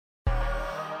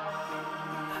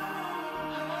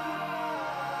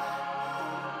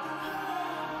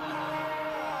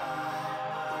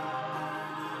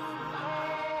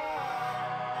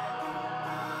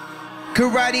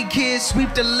Karate Kid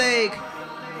sweep the leg.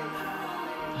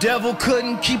 Devil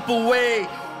couldn't keep away,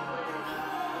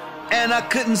 and I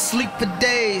couldn't sleep for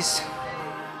days.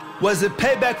 Was it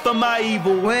payback for my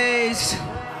evil ways?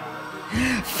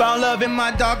 Found love in my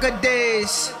darker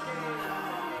days.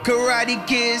 Karate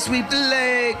Kid sweep the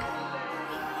leg.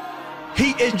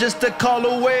 He is just a call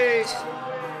away.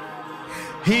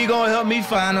 He gon' help me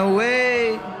find a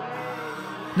way.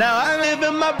 Now I live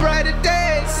in my brighter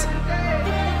days.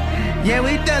 Yeah,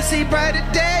 we done see brighter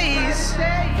days.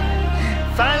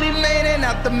 Finally made it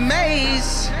out the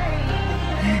maze.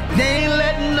 They ain't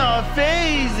letting off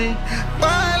easy. But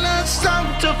I learned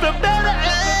something to feel better,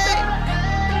 ayy.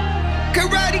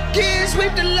 Karate Kid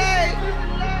sweep the leg.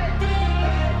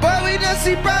 Boy, we done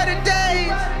see brighter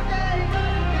days.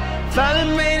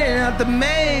 Finally made it out the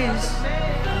maze.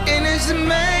 And it's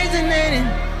amazing, ain't it?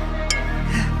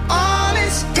 All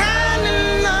this time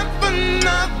enough,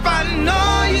 I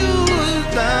know you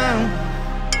was down.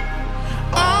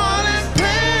 All this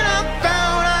pain I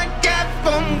found I got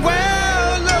from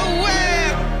well away.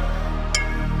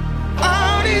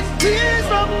 All these tears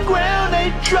from ground,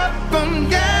 they drop from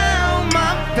down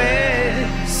my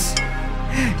face.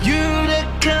 You the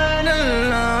kind of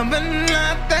love and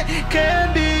love that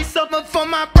can be something for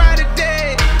my brighter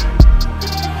day.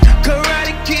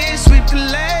 Karate Kid sweep the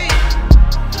leg.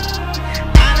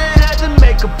 I done had to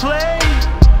make a play,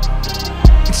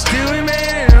 and still we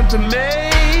made it up to me.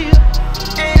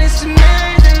 And it's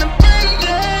amazing the brighter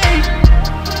day.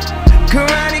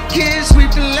 Karate Kid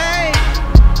sweep the leg.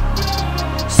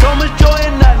 So much joy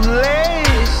and nothing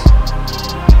less,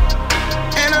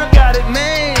 and I got it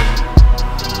made.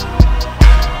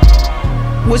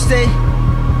 What's they?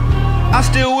 I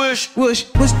still wish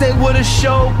they would've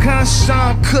showed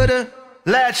concern, coulda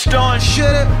latched on,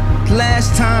 shoulda.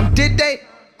 Last time, did they?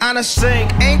 On a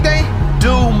sink, ain't they?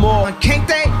 Do more, can't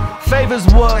they? Favors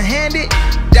were handed,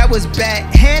 that was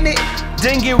backhanded.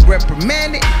 Didn't get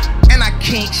reprimanded, and I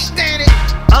can't stand it.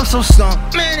 I'm so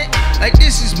man, like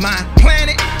this is my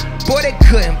planet. Boy, they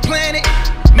couldn't plan it,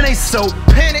 man, they so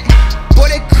panicked. Boy,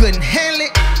 they couldn't handle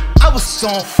it, I was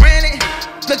so frantic.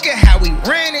 Look at how we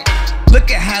ran it. Look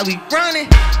at how we run it.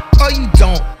 Oh, you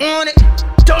don't want it?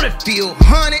 Don't it feel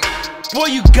haunted? Boy,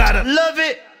 you gotta love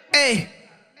it. Ayy,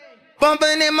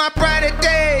 bumping in my brighter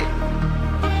day.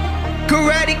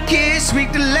 Karate Kid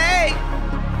sweep the leg.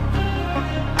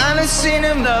 I done seen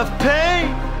enough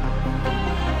pain,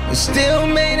 but still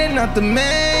made it out the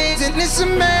maze. And it's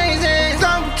amazing,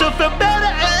 something to feel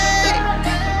better, ayy.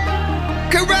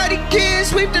 Karate Kid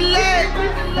sweep the leg.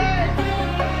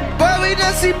 Boy, we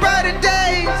done see brighter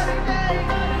days.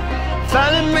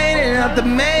 Finally made it out the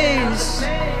maze.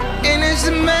 And it's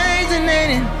amazing,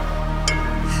 ain't it?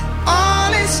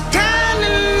 All this time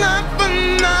enough,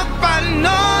 I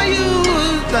know you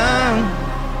was down.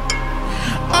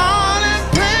 All this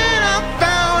pain I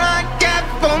found I got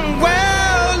from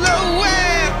well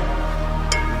away.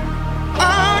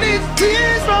 All these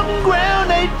tears from the ground,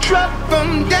 they drop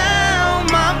from down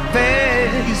my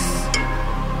face.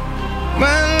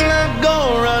 My love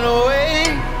gon' run away.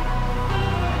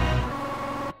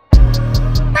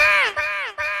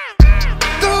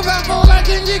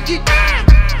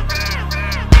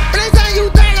 Place on you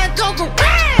down like Coco.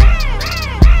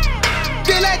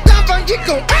 Feel that top on you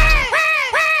go.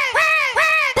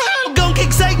 Gon'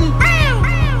 kick Satan.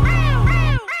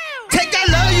 Take that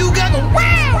love you got go.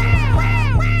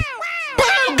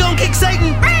 Gon' kick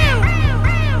Satan.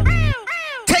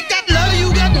 Take that love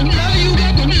you got go.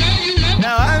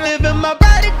 Now I live in my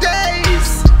brighter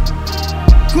days.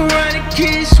 Karate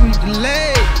Kid sweep the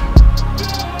leg.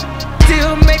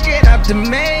 Still make it out the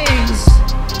maze.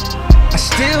 I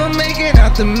still make it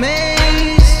out the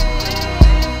maze.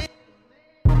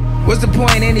 What's the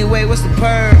point anyway? What's the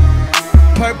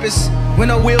purpose when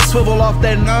the wheels swivel off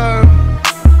that nerve?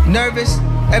 Nervous,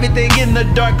 everything in the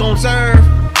dark gon' serve.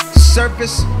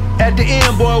 Surface, at the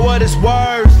end, boy, what it's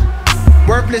worth.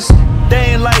 Worthless,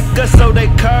 they ain't like us, so they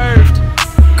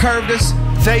curved us.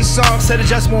 Face off, said it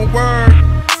just won't work.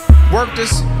 Worked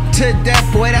us to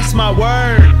death, boy, that's my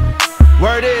word.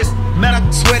 Word is, man,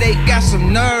 I swear they got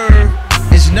some nerve.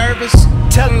 It's nervous,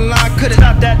 telling lie could've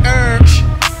stopped that urge.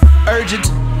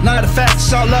 Urgent, none of the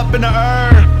facts all up in the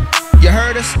herb. You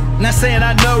heard us, not saying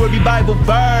I know every Bible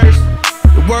verse.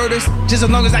 The word is, just as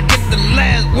long as I get the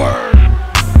last word.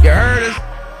 You heard us.